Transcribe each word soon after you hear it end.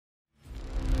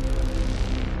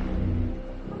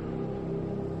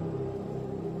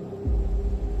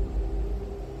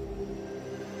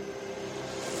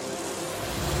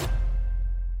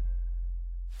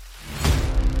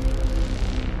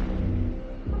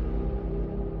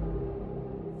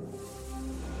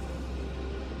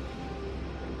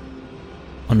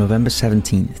On November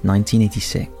 17,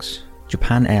 1986,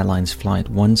 Japan Airlines Flight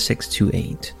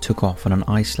 1628 took off on an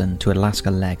Iceland to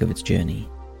Alaska leg of its journey.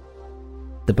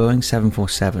 The Boeing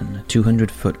 747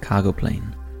 200-foot cargo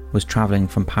plane was travelling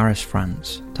from Paris,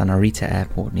 France to Narita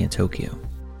Airport near Tokyo.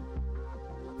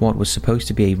 What was supposed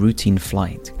to be a routine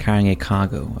flight carrying a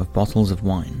cargo of bottles of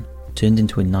wine turned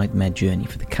into a nightmare journey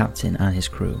for the captain and his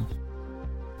crew.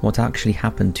 What actually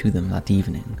happened to them that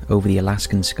evening over the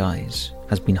Alaskan skies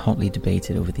has been hotly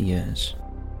debated over the years.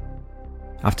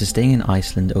 After staying in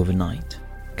Iceland overnight,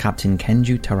 Captain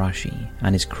Kenju Tarashi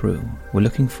and his crew were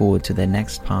looking forward to their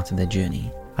next part of their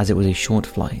journey, as it was a short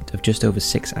flight of just over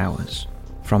 6 hours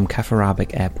from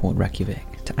Kafarabik Airport,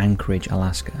 Reykjavik to Anchorage,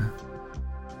 Alaska.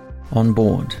 On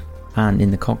board, and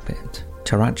in the cockpit,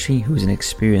 Tarachi, who is an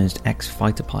experienced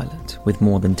ex-fighter pilot with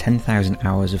more than 10,000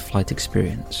 hours of flight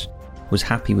experience, was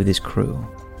happy with his crew,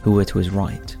 who were to his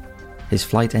right, his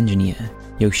flight engineer,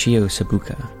 Yoshio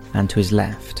Sabuka, and to his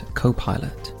left,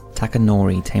 co-pilot,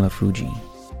 Takanori Temafuji.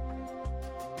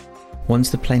 Once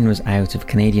the plane was out of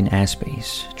Canadian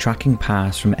airspace, tracking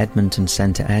passed from Edmonton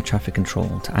Center Air Traffic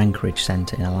Control to Anchorage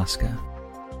Center in Alaska.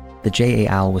 The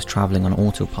JAL was travelling on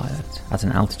autopilot at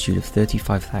an altitude of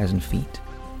 35,000 feet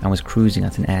and was cruising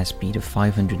at an airspeed of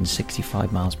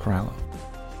 565 miles per hour.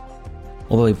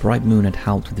 Although a bright moon had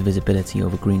helped with the visibility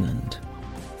over Greenland,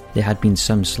 there had been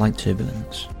some slight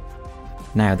turbulence.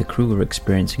 Now the crew were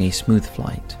experiencing a smooth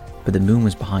flight, but the moon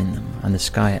was behind them and the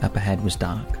sky up ahead was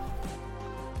dark.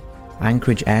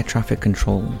 Anchorage Air Traffic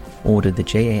Control ordered the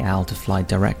JAL to fly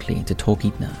directly to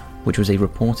Talkeetna, which was a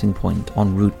reporting point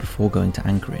en route before going to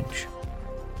Anchorage.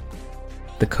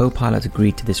 The co-pilot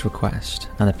agreed to this request,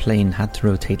 and the plane had to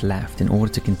rotate left in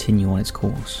order to continue on its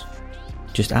course.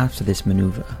 Just after this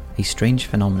maneuver, a strange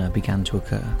phenomena began to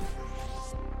occur.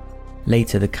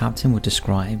 Later, the captain would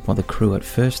describe what the crew at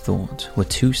first thought were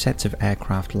two sets of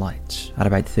aircraft lights at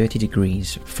about 30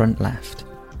 degrees front left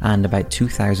and about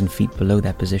 2,000 feet below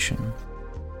their position.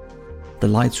 The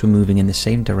lights were moving in the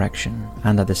same direction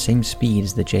and at the same speed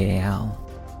as the JAL.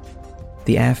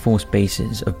 The Air Force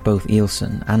bases of both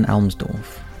Eelson and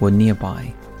Elmsdorf were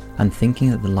nearby, and thinking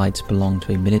that the lights belonged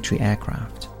to a military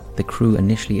aircraft, the crew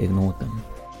initially ignored them.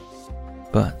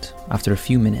 But after a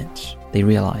few minutes, they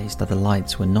realized that the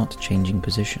lights were not changing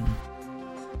position.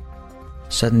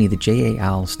 Suddenly the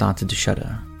JAL started to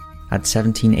shudder. At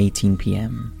 17:18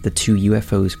 p.m, the two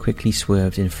UFOs quickly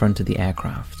swerved in front of the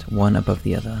aircraft, one above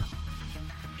the other.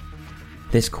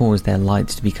 This caused their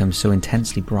lights to become so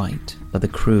intensely bright that the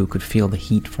crew could feel the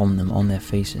heat from them on their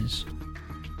faces.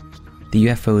 The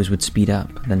UFOs would speed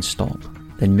up, then stop,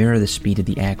 then mirror the speed of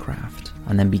the aircraft,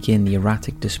 and then begin the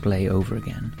erratic display over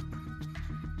again.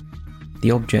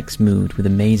 The objects moved with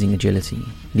amazing agility,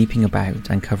 leaping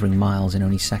about and covering miles in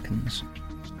only seconds.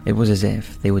 It was as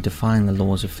if they were defying the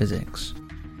laws of physics.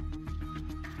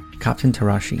 Captain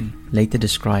Tarashi later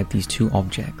described these two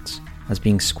objects as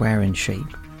being square in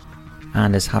shape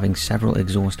and as having several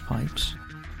exhaust pipes.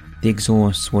 The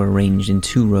exhausts were arranged in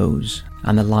two rows,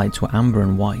 and the lights were amber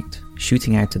and white,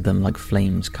 shooting out of them like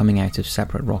flames coming out of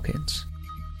separate rockets.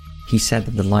 He said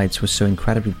that the lights were so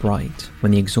incredibly bright,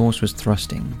 when the exhaust was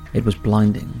thrusting, it was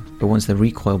blinding, but once the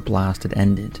recoil blast had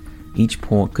ended, each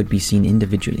port could be seen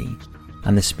individually,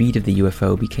 and the speed of the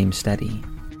UFO became steady.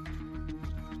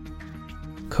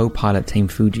 Co-pilot Tame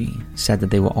Fuji said that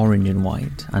they were orange and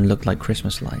white and looked like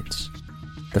Christmas lights.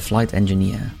 The flight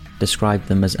engineer described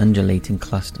them as undulating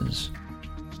clusters.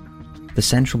 The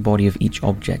central body of each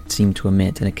object seemed to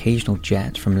emit an occasional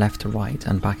jet from left to right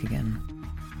and back again.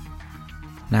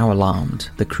 Now alarmed,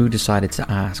 the crew decided to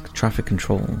ask traffic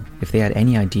control if they had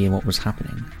any idea what was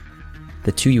happening.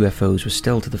 The two UFOs were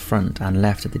still to the front and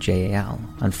left of the JAL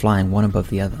and flying one above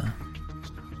the other.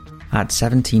 At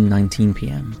 17:19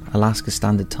 p.m, Alaska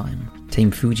Standard Time,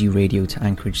 Tame Fuji radioed to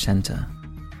Anchorage Center.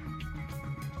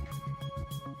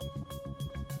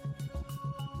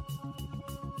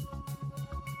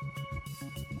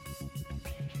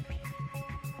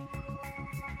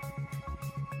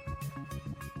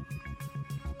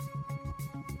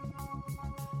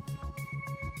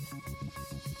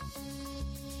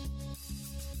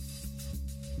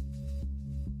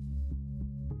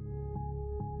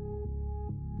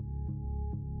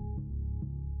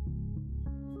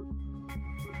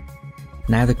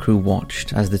 Now the crew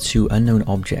watched as the two unknown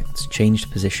objects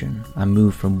changed position and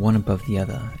moved from one above the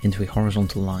other into a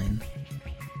horizontal line.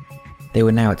 They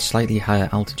were now at slightly higher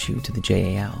altitude to the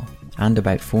JAL and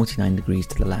about 49 degrees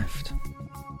to the left.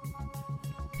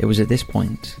 It was at this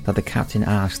point that the captain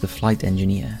asked the flight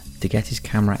engineer to get his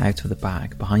camera out of the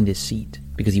bag behind his seat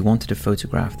because he wanted to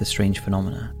photograph the strange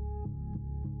phenomena.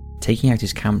 Taking out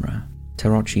his camera,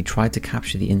 Terauchi tried to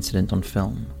capture the incident on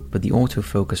film, but the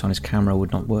autofocus on his camera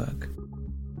would not work.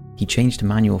 He changed to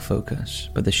manual focus,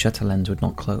 but the shutter lens would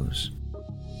not close.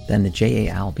 Then the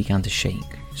JAL began to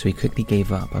shake, so he quickly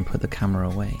gave up and put the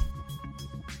camera away.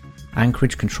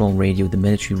 Anchorage Control radioed the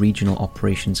Military Regional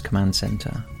Operations Command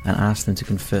Center and asked them to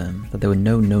confirm that there were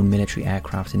no known military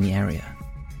aircraft in the area.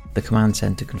 The command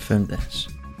center confirmed this.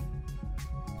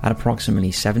 At approximately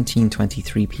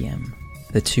 17:23 p.m,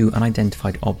 the two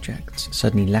unidentified objects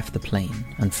suddenly left the plane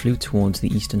and flew towards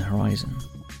the eastern horizon.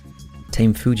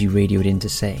 Tame Fuji radioed in to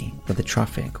say that the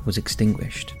traffic was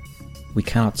extinguished. "We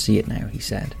cannot see it now," he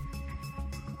said.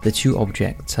 The two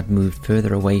objects had moved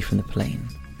further away from the plane,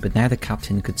 but now the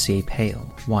captain could see a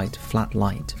pale, white, flat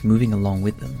light moving along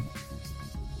with them.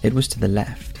 It was to the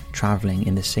left, travelling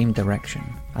in the same direction,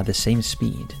 at the same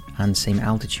speed and same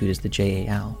altitude as the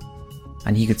JAL,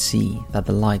 and he could see that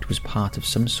the light was part of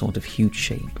some sort of huge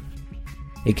shape.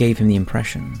 It gave him the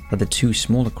impression that the two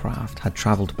smaller craft had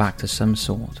travelled back to some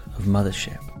sort of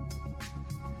mothership.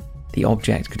 The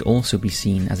object could also be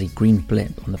seen as a green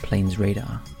blip on the plane's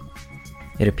radar.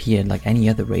 It appeared like any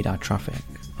other radar traffic,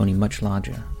 only much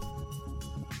larger.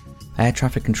 Air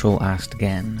Traffic Control asked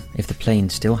again if the plane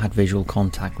still had visual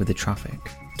contact with the traffic,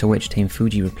 to which Tame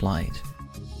Fuji replied.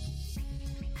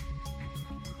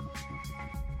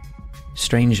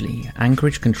 Strangely,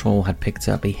 Anchorage Control had picked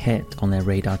up a hit on their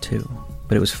radar too,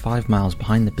 but it was 5 miles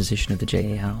behind the position of the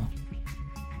JAL.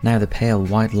 Now the pale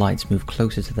white lights moved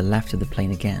closer to the left of the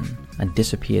plane again and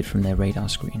disappeared from their radar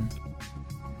screen.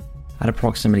 At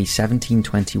approximately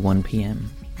 17:21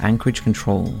 p.m, Anchorage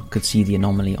Control could see the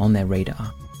anomaly on their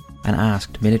radar and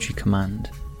asked Military Command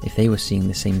if they were seeing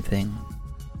the same thing.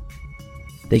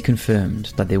 They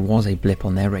confirmed that there was a blip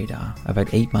on their radar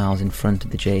about 8 miles in front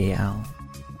of the JAL.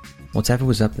 Whatever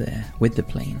was up there with the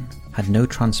plane had no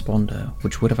transponder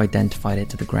which would have identified it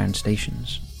to the ground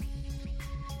stations.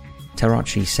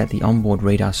 Terauchi set the onboard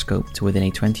radar scope to within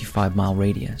a 25-mile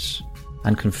radius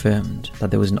and confirmed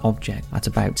that there was an object at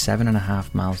about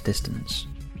 7.5 miles distance.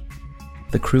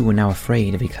 The crew were now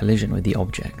afraid of a collision with the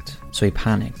object, so a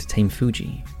panicked Tame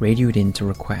Fuji radioed in to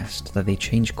request that they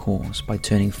change course by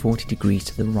turning 40 degrees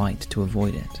to the right to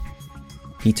avoid it.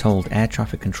 He told Air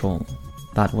Traffic Control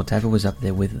that whatever was up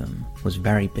there with them was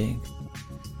very big.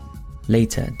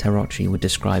 Later, Terauchi would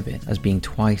describe it as being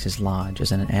twice as large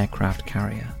as an aircraft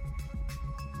carrier.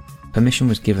 Permission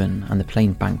was given and the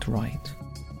plane banked right.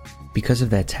 Because of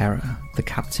their terror, the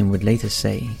captain would later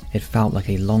say it felt like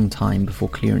a long time before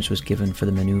clearance was given for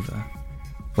the maneuver,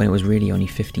 when it was really only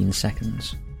 15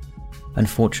 seconds.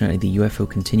 Unfortunately, the UFO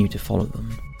continued to follow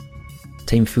them.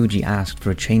 Tame Fuji asked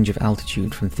for a change of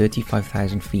altitude from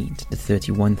 35,000 feet to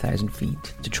 31,000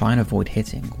 feet to try and avoid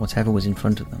hitting whatever was in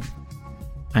front of them.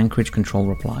 Anchorage Control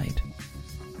replied.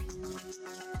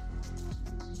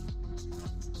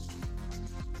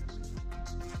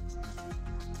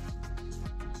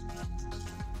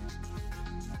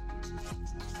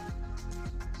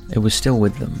 It was still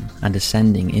with them and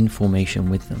ascending in formation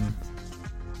with them.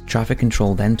 Traffic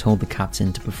Control then told the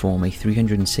captain to perform a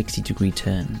 360-degree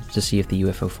turn to see if the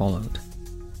UFO followed.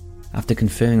 After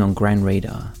confirming on ground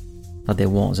radar that there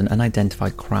was an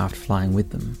unidentified craft flying with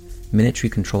them, Military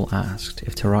Control asked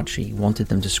if Terauchi wanted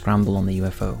them to scramble on the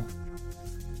UFO.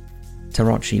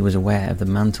 Terauchi was aware of the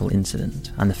Mantle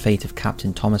incident and the fate of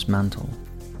Captain Thomas Mantle,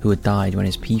 who had died when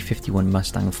his P-51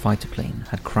 Mustang fighter plane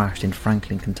had crashed in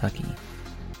Franklin, Kentucky.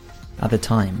 At the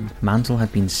time, Mantle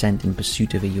had been sent in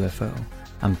pursuit of a UFO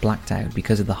and blacked out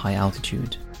because of the high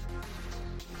altitude.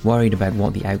 Worried about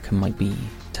what the outcome might be,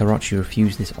 Terauchi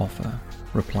refused this offer,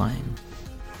 replying,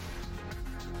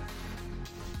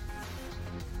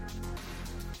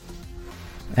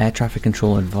 Air Traffic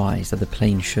Control advised that the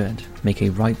plane should make a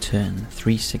right turn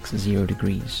 360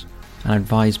 degrees and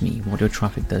advise me what your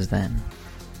traffic does then.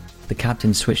 The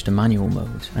captain switched to manual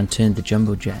mode and turned the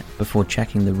jumbo jet before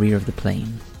checking the rear of the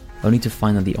plane, only to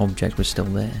find that the object was still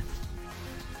there.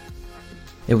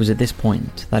 It was at this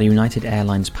point that a United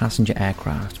Airlines passenger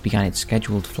aircraft began its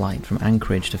scheduled flight from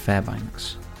Anchorage to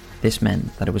Fairbanks. This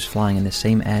meant that it was flying in the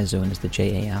same air zone as the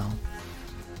JAL.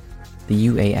 The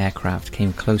UA aircraft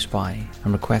came close by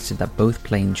and requested that both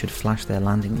planes should flash their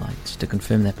landing lights to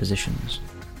confirm their positions.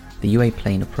 The UA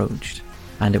plane approached,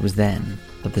 and it was then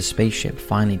that the spaceship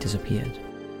finally disappeared.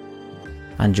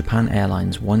 And Japan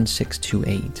Airlines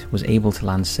 1628 was able to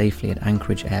land safely at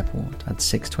Anchorage Airport at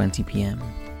 6:20 p.m.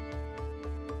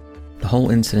 The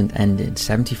whole incident ended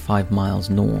 75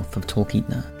 miles north of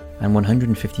Talkeetna and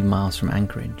 150 miles from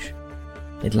Anchorage.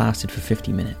 It lasted for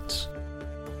 50 minutes.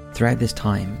 Throughout this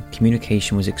time,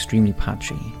 communication was extremely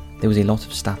patchy. There was a lot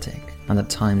of static, and at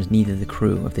times neither the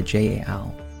crew of the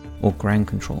JAL or ground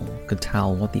control could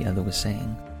tell what the other was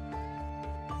saying.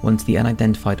 Once the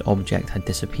unidentified object had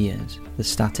disappeared, the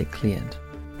static cleared,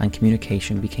 and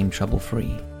communication became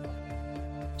trouble-free.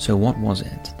 So what was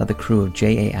it that the crew of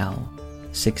JAL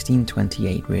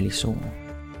 1628 really saw?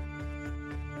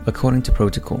 According to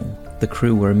protocol, the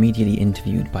crew were immediately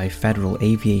interviewed by a Federal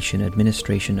Aviation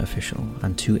Administration official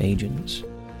and 2 agents.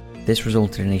 This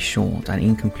resulted in a short and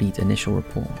incomplete initial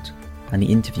report, and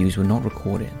the interviews were not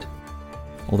recorded,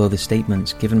 although the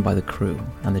statements given by the crew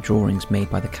and the drawings made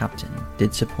by the captain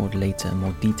did support later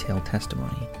more detailed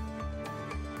testimony.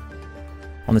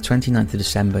 On the 29th of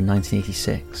December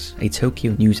 1986, a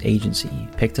Tokyo news agency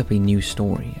picked up a news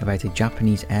story about a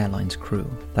Japanese Airlines crew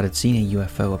that had seen a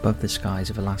UFO above the skies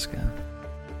of Alaska.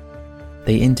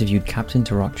 They interviewed Captain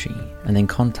Tarachi and then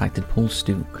contacted Paul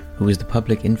Stuke, who was the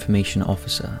Public Information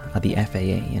Officer at the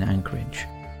FAA in Anchorage,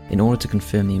 in order to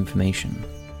confirm the information.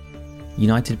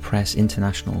 United Press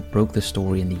International broke the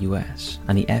story in the US,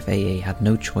 and the FAA had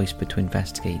no choice but to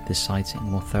investigate this sighting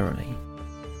more thoroughly.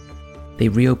 They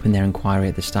reopened their inquiry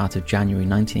at the start of January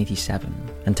 1987,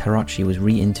 and Tarachi was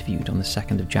re-interviewed on the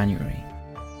 2nd of January.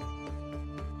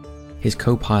 His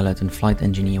co-pilot and flight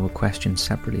engineer were questioned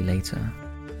separately later.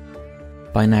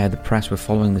 By now, the press were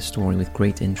following the story with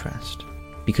great interest.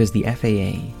 Because the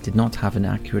FAA did not have an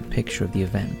accurate picture of the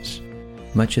events,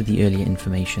 much of the earlier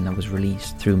information that was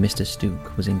released through Mr.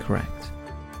 Stuke was incorrect.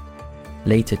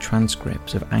 Later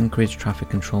transcripts of Anchorage traffic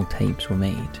control tapes were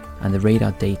made, and the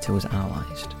radar data was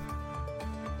analysed.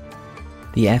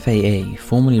 The FAA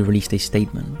formally released a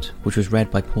statement, which was read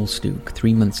by Paul Stuke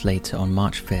 3 months later on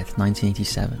March 5,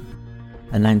 1987,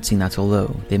 announcing that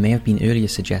although there may have been earlier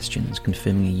suggestions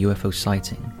confirming a UFO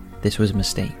sighting, this was a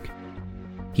mistake.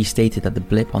 He stated that the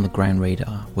blip on the ground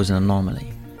radar was an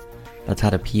anomaly that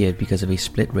had appeared because of a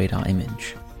split radar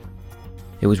image.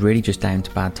 It was really just down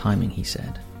to bad timing, he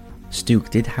said. Stuke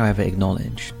did however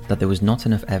acknowledge that there was not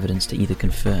enough evidence to either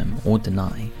confirm or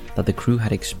deny that the crew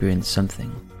had experienced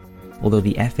something, although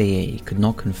the FAA could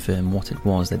not confirm what it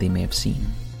was that they may have seen.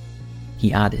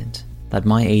 He added that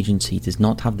my agency does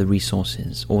not have the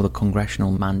resources or the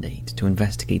congressional mandate to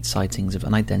investigate sightings of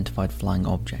unidentified flying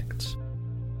objects.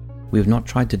 We have not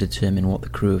tried to determine what the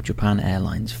crew of Japan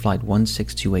Airlines Flight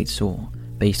 1628 saw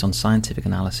based on scientific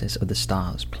analysis of the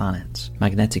stars, planets,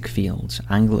 magnetic fields,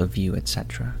 angle of view,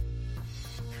 etc.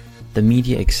 The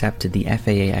media accepted the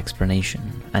FAA explanation,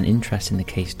 and interest in the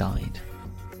case died.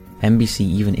 NBC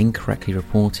even incorrectly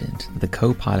reported that the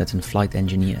co-pilot and flight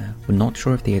engineer were not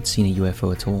sure if they had seen a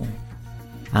UFO at all,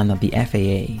 and that the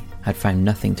FAA had found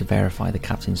nothing to verify the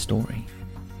captain's story.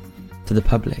 To the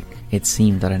public, it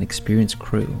seemed that an experienced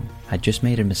crew had just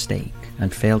made a mistake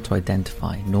and failed to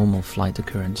identify normal flight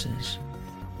occurrences.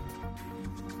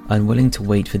 Unwilling to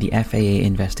wait for the FAA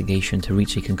investigation to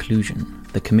reach a conclusion,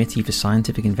 the Committee for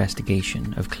Scientific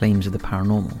Investigation of Claims of the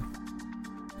Paranormal,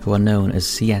 who are known as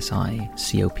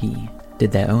CSI-COP,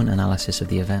 did their own analysis of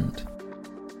the event.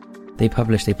 They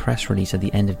published a press release at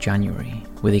the end of January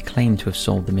where they claimed to have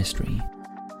solved the mystery.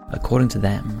 According to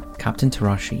them, Captain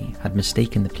Tarachi had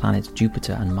mistaken the planets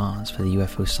Jupiter and Mars for the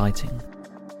UFO sighting,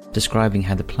 describing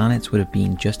how the planets would have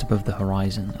been just above the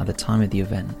horizon at the time of the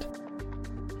event.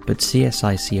 But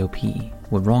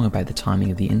CSI-COP were wrong about the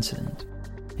timing of the incident.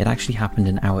 It actually happened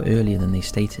an hour earlier than they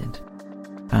stated,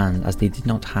 and as they did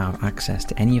not have access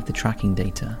to any of the tracking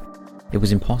data, it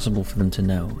was impossible for them to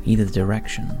know either the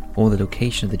direction or the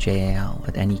location of the JAL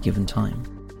at any given time.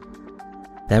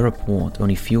 Their report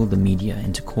only fueled the media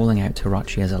into calling out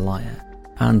Tarachi as a liar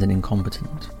and an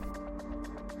incompetent.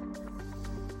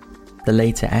 The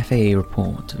later FAA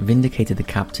report vindicated the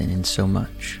captain in so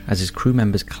much as his crew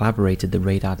members collaborated the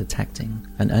radar detecting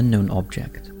an unknown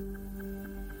object.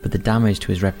 But the damage to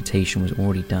his reputation was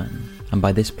already done, and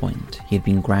by this point he had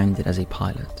been grounded as a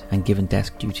pilot and given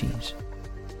desk duties.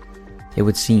 It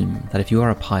would seem that if you are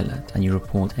a pilot and you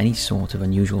report any sort of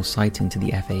unusual sighting to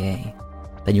the FAA,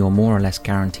 then you are more or less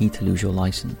guaranteed to lose your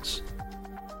license.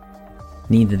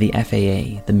 Neither the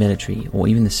FAA, the military, or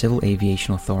even the civil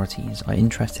aviation authorities are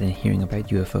interested in hearing about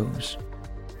UFOs.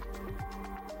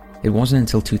 It wasn't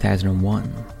until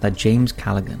 2001 that James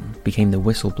Callaghan became the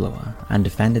whistleblower and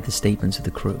defended the statements of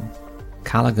the crew.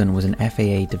 Callaghan was an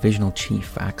FAA divisional chief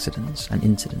for accidents and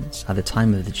incidents at the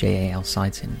time of the JAL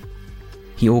sighting.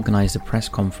 He organised a press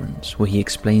conference where he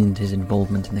explained his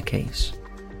involvement in the case.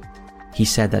 He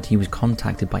said that he was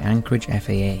contacted by Anchorage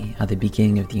FAA at the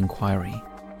beginning of the inquiry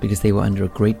because they were under a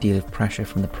great deal of pressure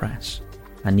from the press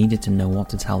and needed to know what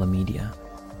to tell the media.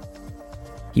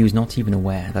 He was not even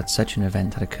aware that such an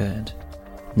event had occurred.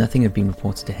 Nothing had been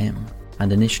reported to him,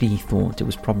 and initially he thought it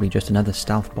was probably just another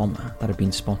stealth bomber that had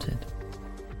been spotted.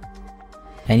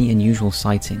 Any unusual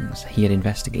sightings he had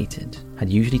investigated had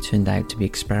usually turned out to be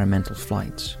experimental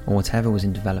flights or whatever was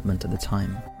in development at the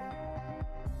time.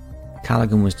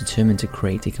 Callaghan was determined to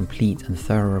create a complete and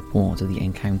thorough report of the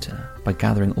encounter by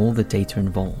gathering all the data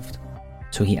involved,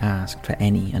 so he asked for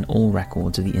any and all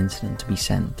records of the incident to be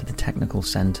sent to the Technical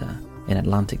Center in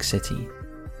Atlantic City.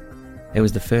 It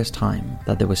was the first time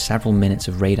that there were several minutes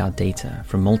of radar data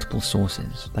from multiple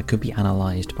sources that could be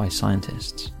analysed by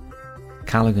scientists.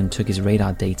 Callaghan took his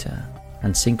radar data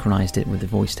and synchronized it with the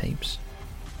voice tapes.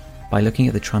 By looking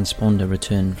at the transponder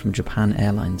returned from Japan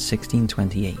Airlines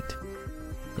 1628,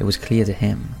 it was clear to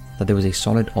him that there was a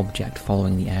solid object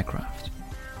following the aircraft.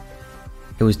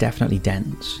 It was definitely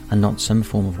dense and not some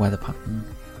form of weather pattern.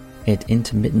 It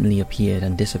intermittently appeared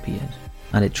and disappeared,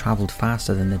 and it travelled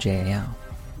faster than the JAL.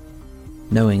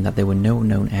 Knowing that there were no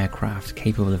known aircraft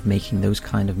capable of making those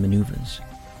kind of maneuvers,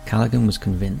 Callaghan was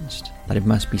convinced that it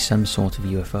must be some sort of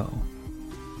UFO.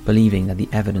 Believing that the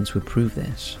evidence would prove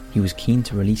this, he was keen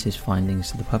to release his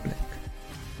findings to the public.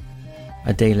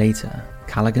 A day later,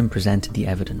 Callaghan presented the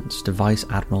evidence to Vice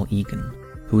Admiral Egan,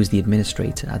 who was the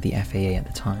administrator at the FAA at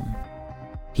the time.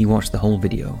 He watched the whole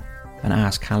video and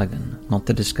asked Callaghan not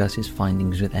to discuss his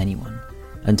findings with anyone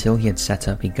until he had set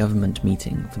up a government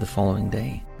meeting for the following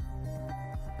day.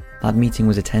 That meeting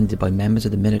was attended by members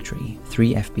of the military,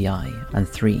 3 FBI and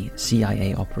 3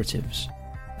 CIA operatives,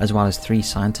 as well as 3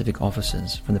 scientific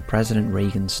officers from the President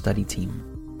Reagan's study team.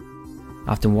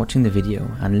 After watching the video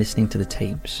and listening to the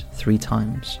tapes 3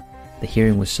 times, the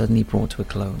hearing was suddenly brought to a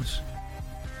close.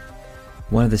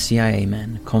 One of the CIA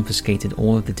men confiscated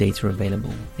all of the data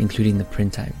available, including the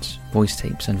printouts, voice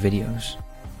tapes and videos.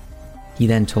 He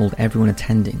then told everyone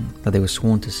attending that they were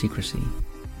sworn to secrecy.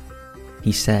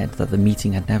 He said that the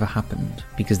meeting had never happened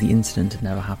because the incident had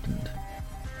never happened.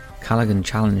 Callaghan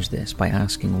challenged this by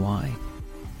asking why.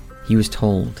 He was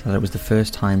told that it was the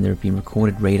first time there had been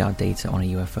recorded radar data on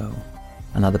a UFO,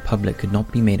 and that the public could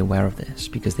not be made aware of this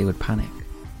because they would panic.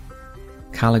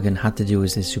 Callaghan had to do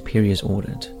as his superiors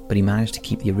ordered, but he managed to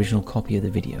keep the original copy of the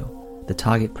video, the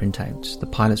target printouts, the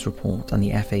pilot's report and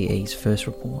the FAA's first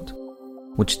report,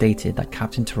 which stated that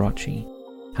Captain Tarachi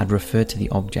had referred to the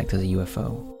object as a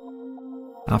UFO.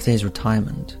 After his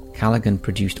retirement, Callaghan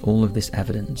produced all of this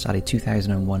evidence at a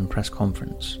 2001 press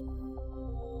conference.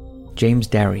 James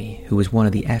Derry, who was one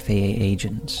of the FAA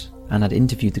agents and had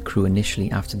interviewed the crew initially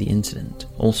after the incident,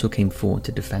 also came forward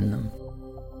to defend them.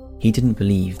 He didn't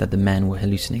believe that the men were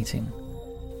hallucinating.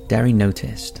 Derry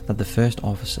noticed that the first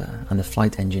officer and the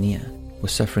flight engineer were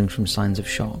suffering from signs of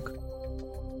shock.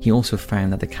 He also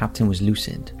found that the captain was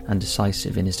lucid and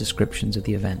decisive in his descriptions of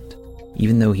the event,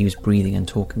 even though he was breathing and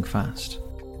talking fast.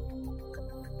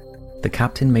 The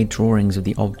captain made drawings of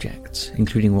the objects,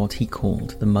 including what he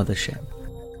called the mothership,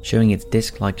 showing its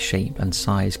disc-like shape and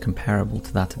size comparable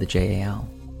to that of the JAL.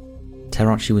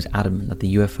 Tarachi was adamant that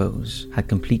the UFOs had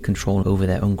complete control over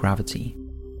their own gravity,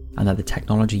 and that the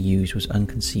technology used was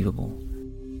unconceivable.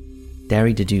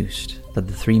 Derry deduced that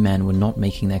the 3 men were not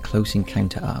making their close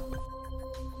encounter up,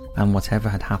 and whatever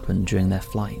had happened during their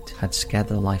flight had scared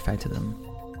the life out of them.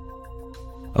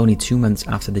 Only 2 months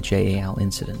after the JAL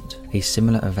incident, a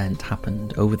similar event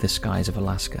happened over the skies of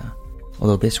Alaska,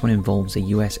 although this one involves a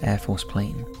US Air Force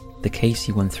plane. The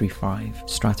KC-135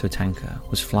 Stratotanker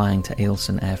was flying to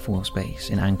Eielson Air Force Base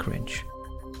in Anchorage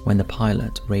when the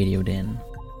pilot radioed in.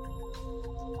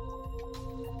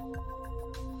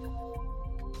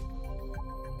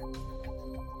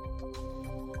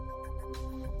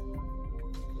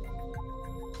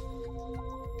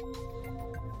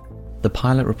 The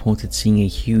pilot reported seeing a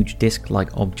huge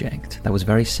disc-like object that was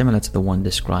very similar to the one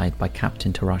described by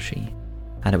Captain Tarachi,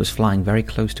 and it was flying very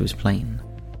close to his plane.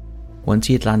 Once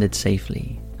he had landed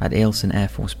safely at Eielson Air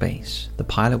Force Base, the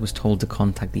pilot was told to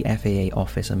contact the FAA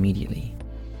office immediately.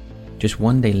 Just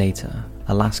 1 day later,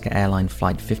 Alaska Airline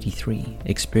Flight 53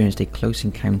 experienced a close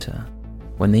encounter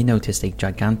when they noticed a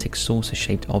gigantic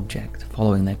saucer-shaped object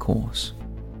following their course.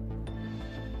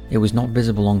 It was not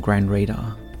visible on ground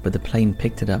radar, but the plane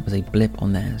picked it up as a blip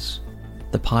on theirs.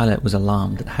 The pilot was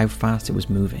alarmed at how fast it was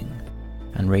moving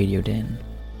and radioed in.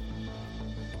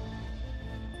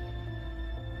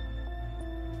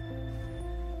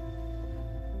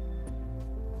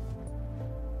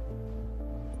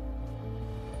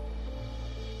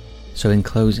 So in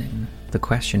closing, the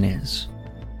question is,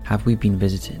 have we been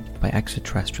visited by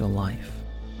extraterrestrial life?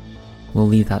 We'll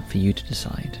leave that for you to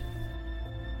decide.